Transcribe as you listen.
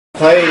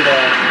played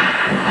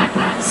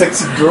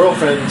sexy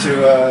girlfriend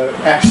to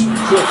Ashton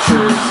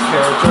Kutcher's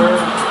character.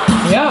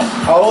 Yeah.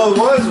 All it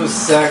was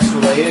sex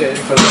related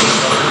for the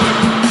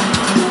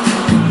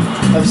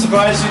I'm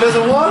surprised he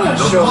doesn't want to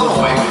show the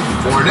following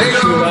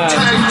Tornado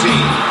Tag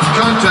Team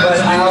contest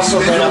but I also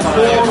read up on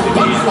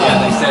FPW.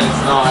 Yeah, they said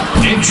it's not.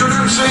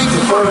 Introducing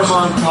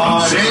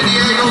San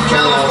Diego,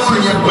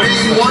 California,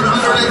 weighing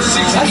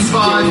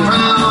 165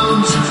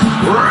 pounds,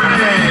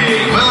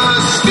 Rey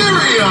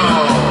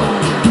Mysterio.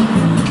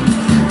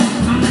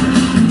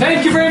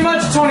 Thank you very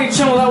much, Tony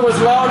Chimmel. That was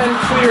loud and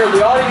clear.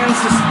 The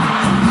audience is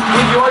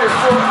give you all your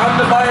full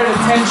undivided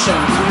attention.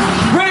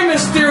 Rey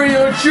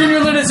Mysterio Jr.,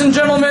 ladies and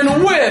gentlemen,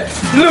 with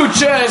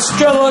Lucha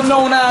Estrella,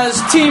 known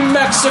as Team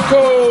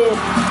Mexico.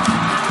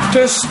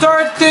 To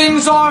start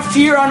things off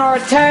here on our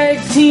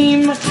tag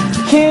team,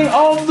 King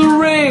of the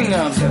Ring.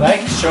 They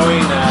like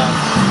showing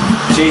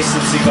Jason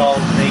Segel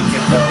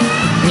naked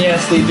though.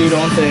 Yes, they do,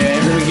 don't they?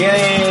 In the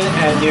beginning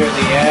and near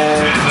the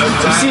end.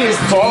 You see his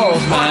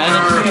balls, man.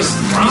 You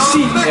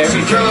see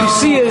everything. You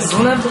see his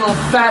limp little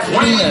fat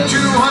penis.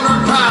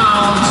 200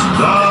 pounds,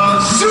 the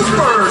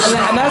Superstar.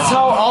 And that's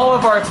how all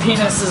of our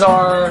penises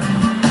are.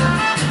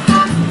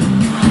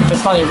 If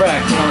it's not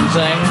erect, you know what I'm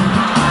saying?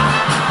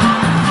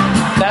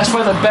 That's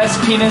why the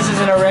best penis is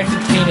an erected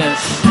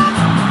penis.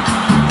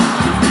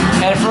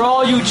 And for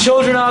all you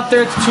children out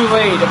there, it's too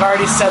late. I've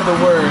already said the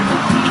word.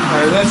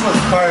 This was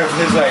part of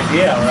his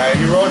idea, right?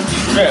 He wrote the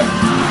script.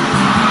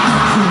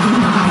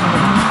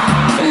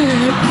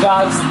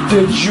 That's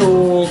the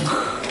joke.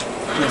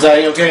 It's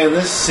like, okay, in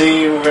this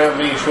scene, we're going to have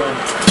me showing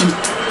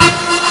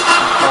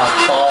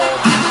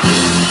balls.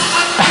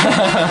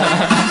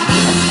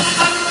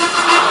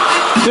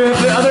 There have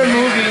been other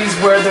movies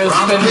where there's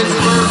been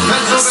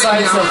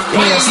sights of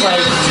penis, like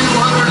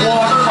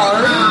Walk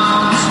Hard.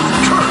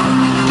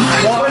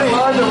 Walk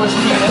Hard, there was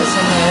penis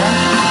in there.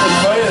 It's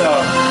funny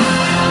though.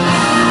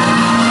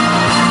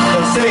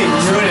 They'll say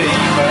nudity,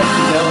 but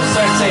they'll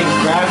start saying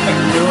graphic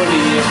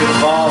nudity if it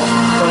involves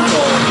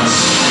frontal penis.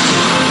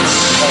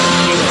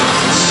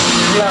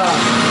 Yeah.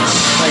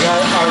 Like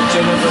our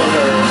genitals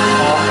are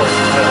awkward.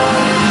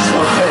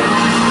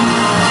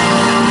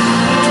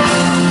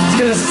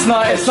 It's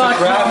not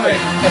common.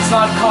 It's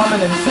not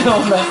common in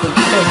film. That's the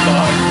thing,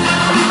 dog.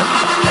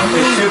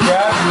 It's too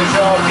graphic to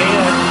show a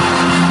penis.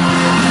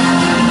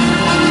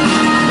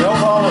 No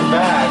problem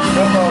bad.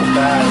 No problem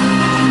bad.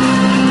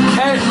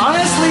 And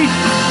honestly,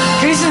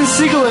 Jason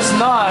Segel is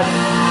not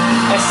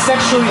a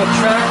sexually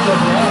attractive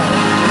man.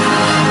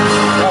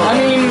 I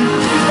mean,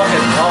 he's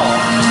fucking tall.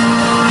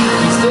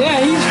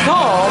 He's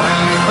tall,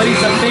 but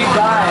he's a big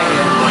guy.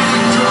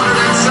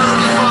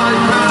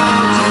 275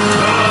 pounds,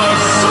 the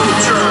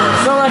Suture.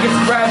 It's not like it's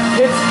Brad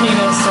Pitt's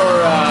penis or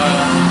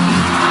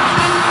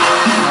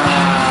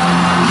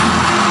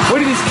what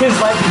do these kids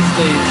like these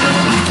days?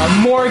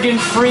 Morgan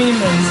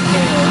Freeman's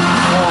penis.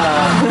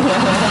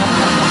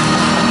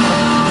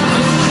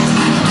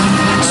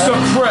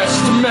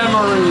 Suppressed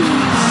memories.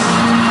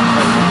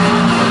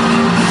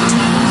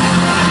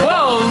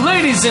 Well,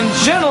 ladies and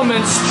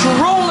gentlemen,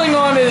 strolling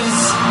on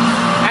his,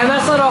 and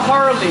that's not a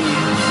Harley.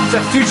 It's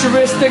a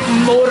futuristic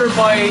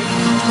motorbike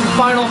from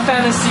Final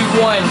Fantasy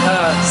 7.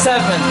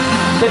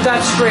 Get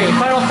that straight.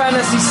 Final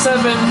Fantasy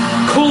 7,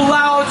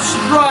 Cloud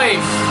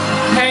Strife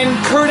and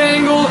Kurt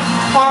Angle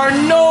are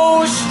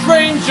no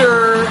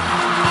stranger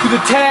to the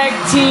Tag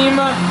Team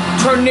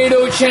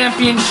Tornado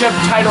Championship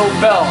title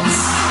belts.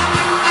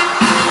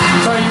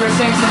 Sorry, you were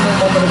saying something a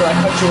moment ago. I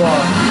cut you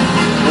off.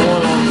 No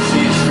one wants to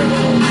see his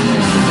criminal.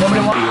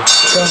 Nobody wants.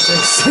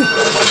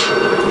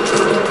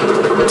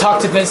 Talk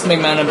to Vince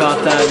McMahon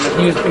about that.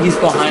 He's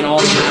behind all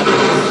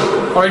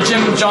that. Or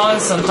Jim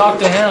Johnson. Talk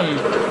to him.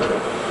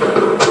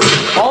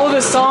 All of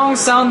his songs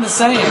sound the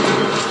same.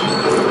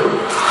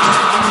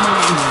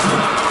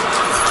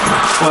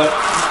 What?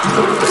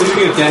 Did you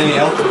get Danny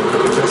Elfman?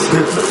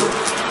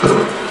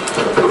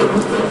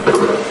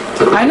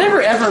 I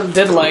never ever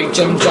did like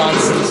Jim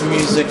Johnson's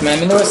music, man. I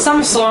mean, there were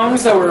some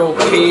songs that were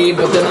okay,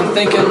 but then I'm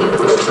thinking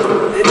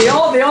they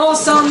all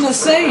sound the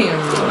same.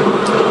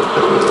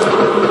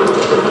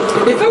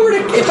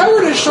 If I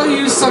were to show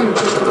you some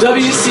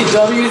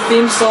WCW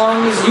theme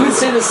songs, you would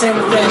say the same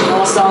thing. They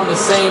all sound the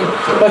same,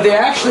 but they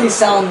actually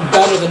sound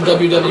better than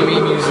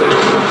WWE music.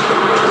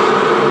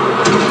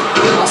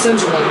 I'll send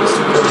you one.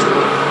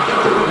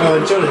 Oh,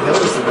 Jonah Hill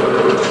is the one.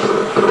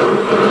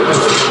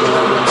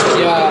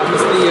 Yeah,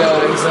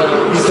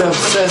 he's the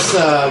obsessed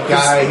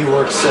guy. He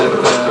works at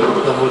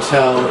the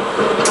hotel.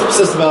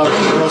 Obsessed about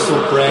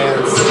Russell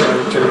Brand's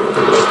character.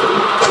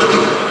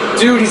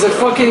 Dude, he's a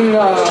fucking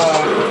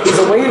he's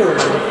a waiter.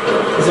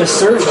 He's a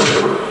server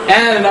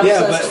and an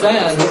obsessed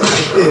fan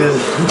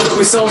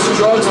who sells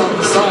drugs on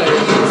the side.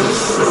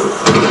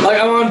 Like,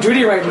 I'm on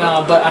duty right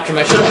now, but after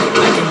my shift,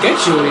 I can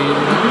get you weed.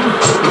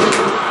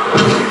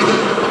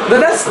 But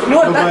that's, you know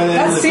what,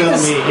 that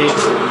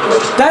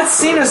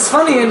scene is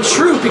funny and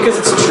true because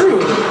it's true.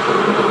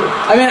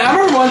 I mean, I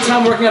remember one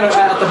time working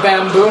at the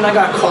Bamboo and I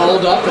got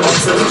called up and it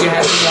says, "Do you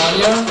have any on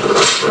you?"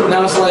 And I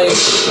was like,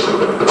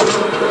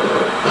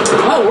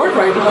 I'm at work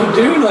right now,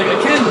 dude. Like, I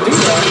can't do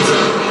that.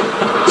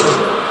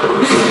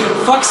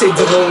 Fuck c'est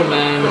drôle,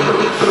 man.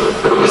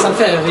 Ça me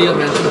fait rire,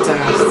 man, tout le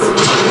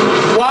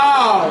temps.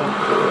 Wow!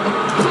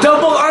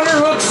 Double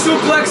underhook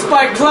suplex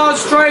by Cloud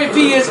Strife.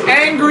 He is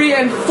angry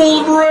and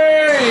full of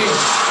rage.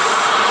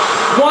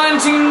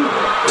 Wanting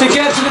to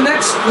get to the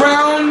next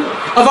round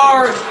of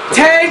our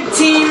tag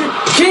team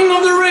King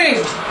of the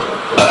Ring.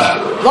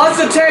 Lots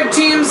of tag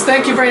teams.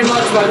 Thank you very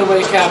much, by the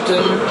way,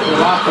 Captain. You're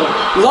welcome.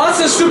 Lots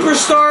of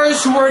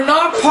superstars who are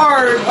not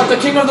part of the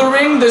King of the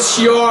Ring this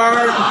year.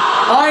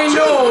 I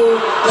know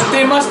that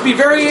they must be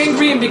very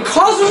angry, and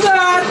because of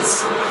that,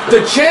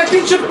 the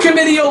championship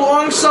committee,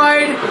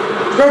 alongside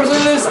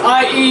representatives,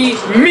 i.e.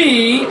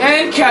 me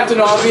and Captain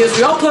Obvious,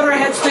 we all put our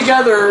heads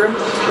together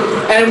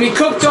and we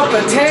cooked up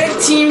a tag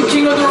team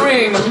King of the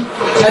Ring,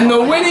 and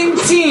the winning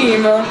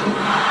team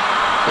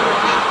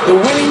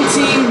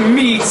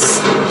meets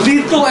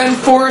Lethal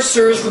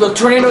Enforcers for the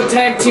Tornado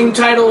Tag Team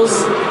titles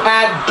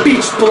at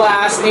Beach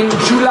Blast in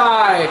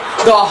July,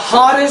 the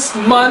hottest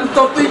month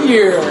of the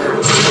year.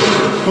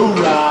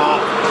 Hoorah!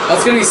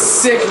 That's gonna be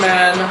sick,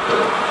 man.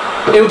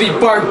 It will be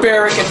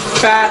barbaric and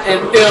fat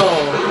and ill.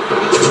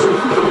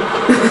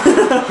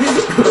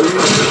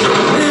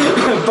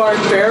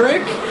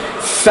 Barbaric,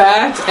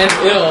 fat, and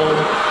ill.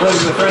 Well,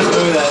 the first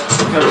movie that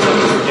comes up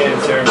is Forget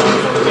and Sarah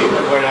Marshall,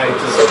 where I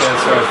just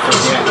sort of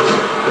forget.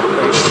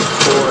 Like,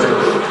 bored.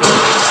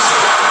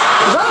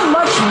 There's not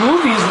much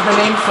movies with the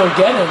name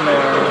Forget in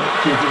there.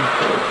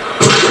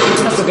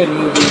 That's a good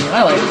movie.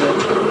 I liked it.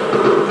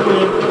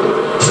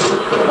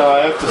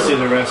 I have to see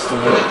the rest of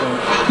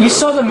it. You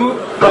saw the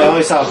movie? I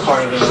only saw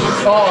part of it.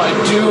 Oh,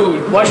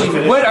 dude,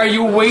 what are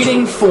you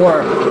waiting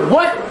for?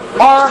 What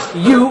are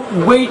you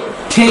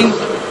waiting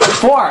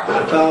for?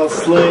 I fell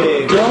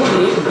asleep.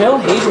 Bill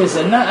Hader's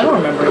in that? I don't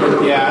remember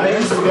him. Yeah,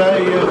 he's the guy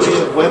who had a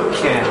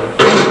webcam.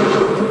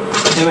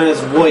 Him and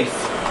his wife.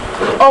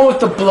 Oh, with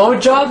the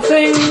blowjob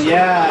thing?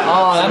 Yeah.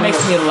 Oh, that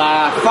makes me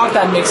laugh. Fuck,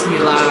 that makes me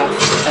laugh.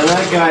 And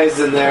that guy's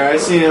in there.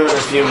 I've seen him in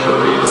a few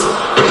movies.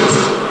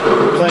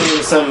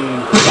 Playing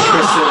some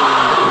Christian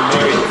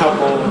married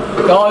couple.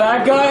 Oh,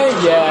 that guy?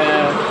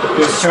 Yeah.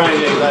 Who's trying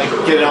to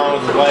get it on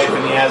with his wife,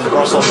 and he has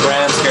Russell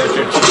Brand's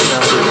character teaching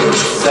him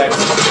sex.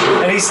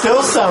 And he still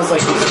sounds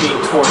like he's being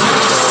tortured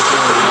while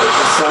doing it. It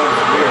just sounds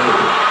weird.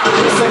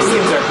 The sex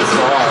scenes are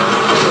bizarre.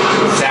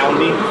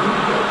 Sounding.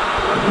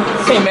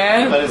 Hey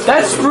man,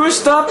 that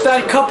spruced up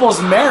that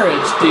couple's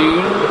marriage,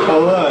 dude. Oh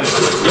look.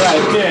 Yeah,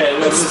 it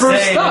did. It's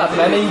spruced up,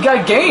 man. You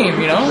got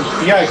game, you know?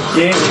 You got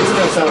game, it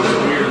still sounds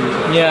weird.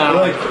 Yeah.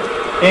 Like,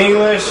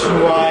 English,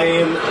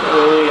 Hawaiian,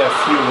 only a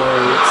few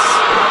words.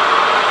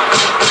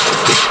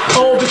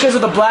 Oh, because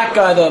of the black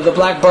guy, the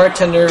black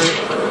bartender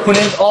who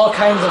named all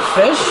kinds of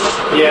fish?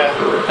 Yeah.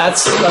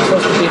 That's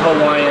supposed to be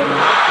Hawaiian.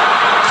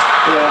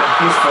 Yeah,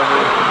 he's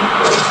funny.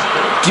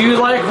 Do you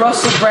like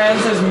Russell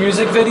Brand's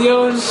music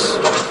videos?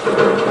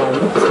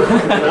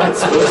 Not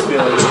supposed to be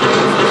like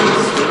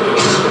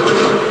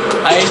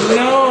I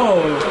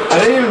know. I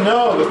didn't even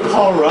know, but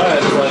Paul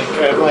Rudd, I'm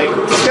like,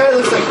 this guy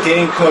looks like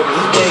Dane Cook. Is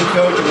this Dane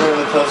Cook? And then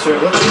the closer,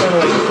 it looks kind of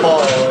like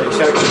Paul.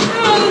 Check it.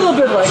 A little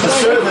bit like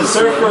the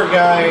surfer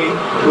guy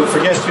who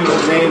forgets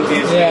people's names.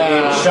 He's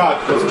in shock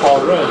was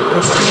Paul Rudd.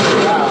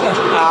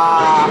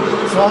 Wow.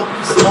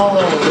 Small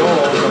little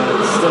role,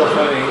 but it's still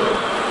funny.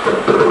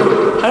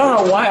 I don't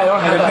know why I don't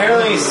have and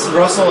apparently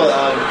Russell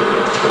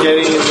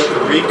getting with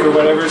Greek or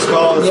whatever it's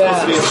called is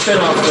supposed to be a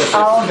spin-off of this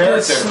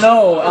character.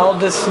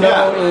 Aldous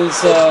Snow is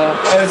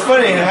and it's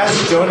funny, it has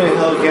Jonah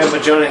Hill again,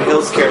 but Jonah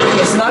Hill's character.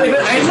 It's not even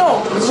I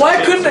know.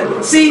 Why couldn't it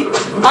see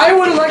I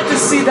would like to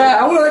see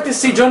that. I would like to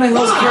see Jonah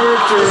Hill's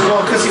character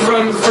because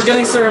from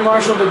Forgetting Sarah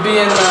Marshall to be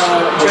in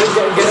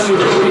Getting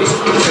with Greek.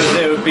 Because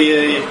it would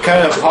be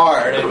kind of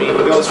hard. I mean,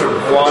 he goes from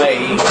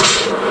Hawaii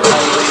all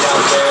the way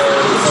down there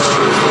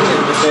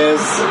into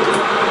this.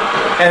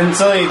 And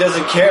suddenly he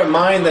doesn't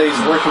mind that he's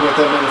working with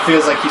them, and it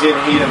feels like he didn't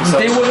hate him. So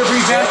they would have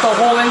revamped the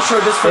whole intro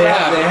just for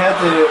that. They had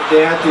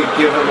to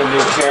give him a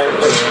new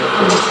character.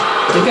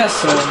 I guess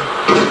so.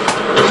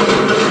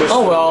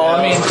 Oh well,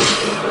 I mean,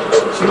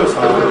 she was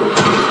hot,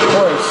 of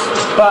course,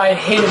 but I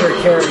hated her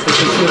character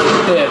because she was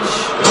a bitch.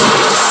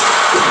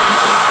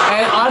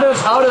 And out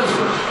of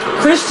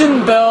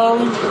Kristen Bell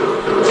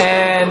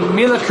and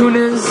Mila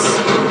Kunis,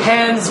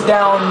 hands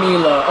down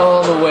Mila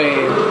all the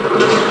way.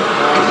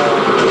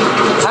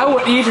 I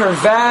would eat her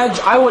vag,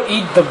 I would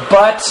eat the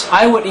butt,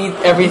 I would eat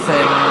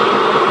everything.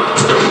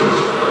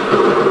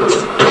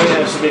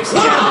 Yeah, she makes the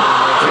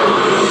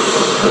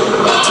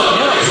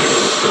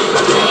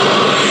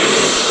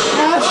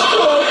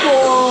Astro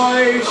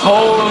Boy!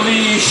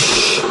 Holy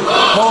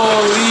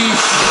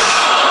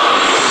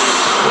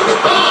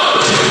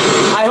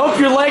I hope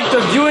you like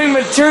the viewing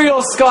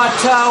material, Scott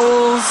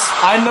Towels.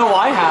 I know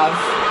I have.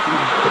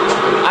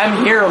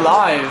 I'm here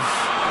live.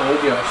 Oh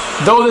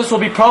gosh. Though this will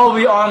be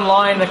probably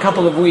online in a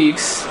couple of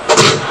weeks.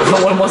 No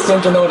one wants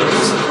them to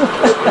notice.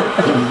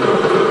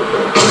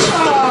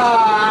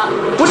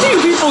 What do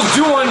you people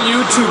do on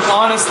YouTube,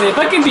 honestly. If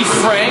I can be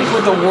frank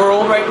with the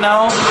world right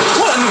now,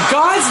 what in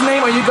God's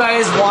name are you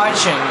guys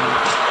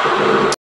watching?